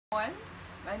everyone,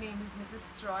 my name is Mrs.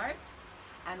 Stewart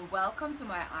and welcome to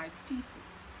my art pieces.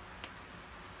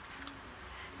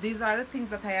 These are the things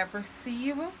that I have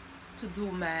received to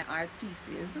do my art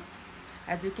pieces.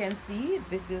 As you can see,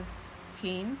 this is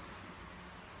paints,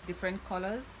 different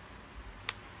colors,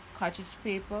 cartridge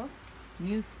paper,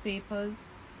 newspapers,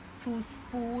 2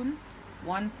 spoons,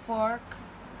 1 fork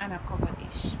and a cover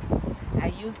dish.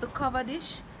 I use the cover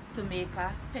dish to make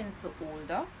a pencil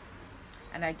holder,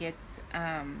 and I get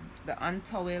the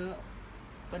untowel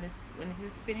when it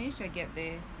is finished. I get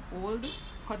the hold,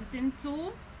 cut it in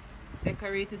 2,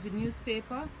 decorate it with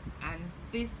newspaper, and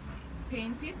this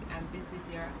paint it, and this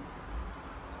is your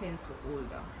pencil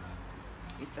holder.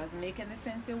 It doesn't make any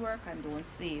sense you work and don't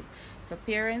save. So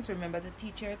parents, remember to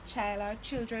teach your child or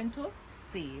children to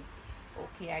save.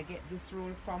 Okay, I get this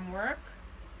roll from work,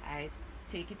 I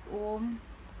take it home,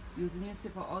 use the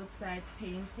newspaper outside,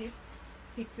 paint it,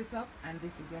 fix it up, and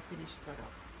this is your finished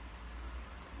product.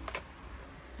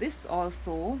 This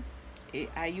also,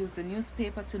 I use the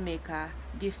newspaper to make a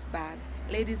gift bag.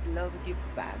 Ladies love gift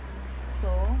bags, so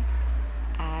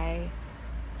I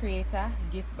create a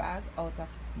gift bag out of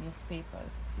newspaper.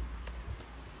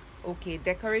 Okay,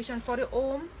 decoration for the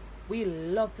home. We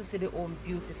love to see the home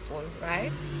beautiful,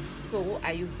 right? So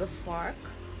I use the fork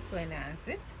to enhance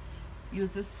it,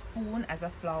 use the spoon as a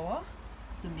flower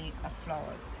to make a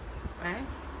flowers, right?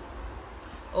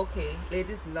 Okay,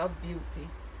 ladies love beauty,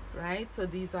 right? So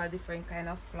these are different kind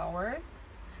of flowers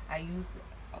I use,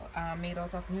 made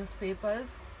out of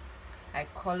newspapers. I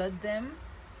colored them,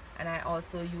 and I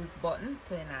also use button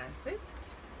to enhance it.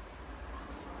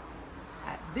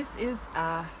 This is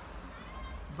a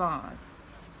vase,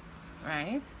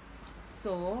 right?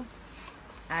 So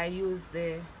I use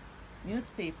the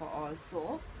newspaper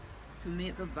also to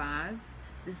make the vase.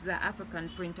 This is an African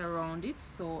print around it,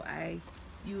 so I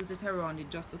use it around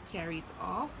it just to carry it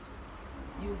off.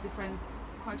 Use different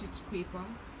cartridge paper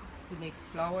to make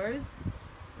flowers,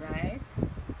 right?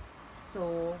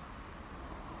 So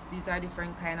these are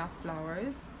different kind of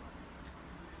flowers.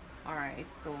 All right,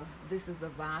 so this is the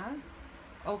vase.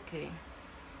 Okay,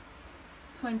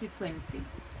 2020.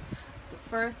 The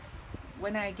first,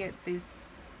 when I get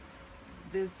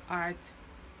this art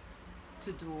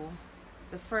to do,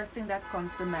 the first thing that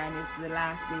comes to mind is the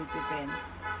last day's events.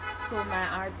 So my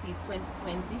art piece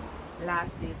 2020,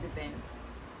 last day's events.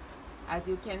 As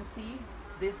you can see,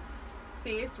 this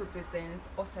face represents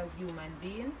us as human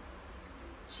being.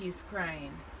 She's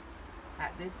crying.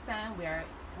 At this time, we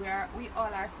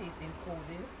all are facing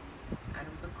COVID, and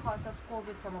because of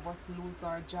COVID, some of us lose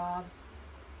our jobs,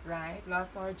 right?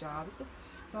 Lost our jobs.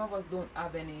 Some of us don't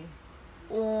have any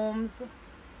homes,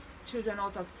 children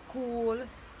out of school,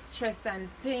 stress and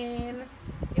pain,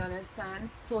 you understand?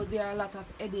 So there are a lot of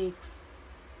headaches,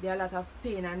 there are a lot of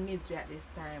pain and misery at this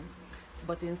time.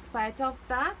 But in spite of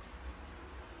that,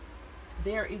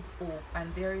 there is hope,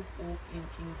 and there is hope in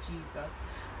King Jesus.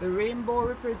 The rainbow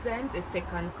represents the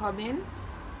second coming.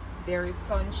 There is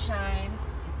sunshine.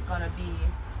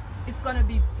 It's gonna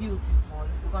be beautiful.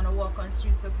 We're gonna walk on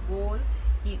streets of gold,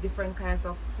 eat different kinds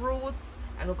of fruits,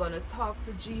 and we're gonna talk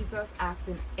to Jesus, ask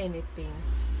him anything.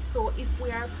 So if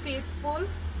we are faithful,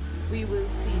 we will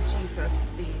see Jesus'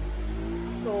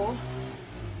 face. So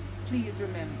please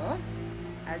remember,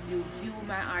 as you view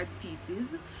my art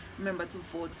pieces, remember to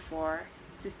vote for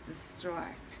Sister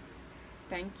Stewart.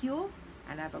 Thank you,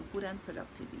 and have a good and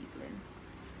productive evening.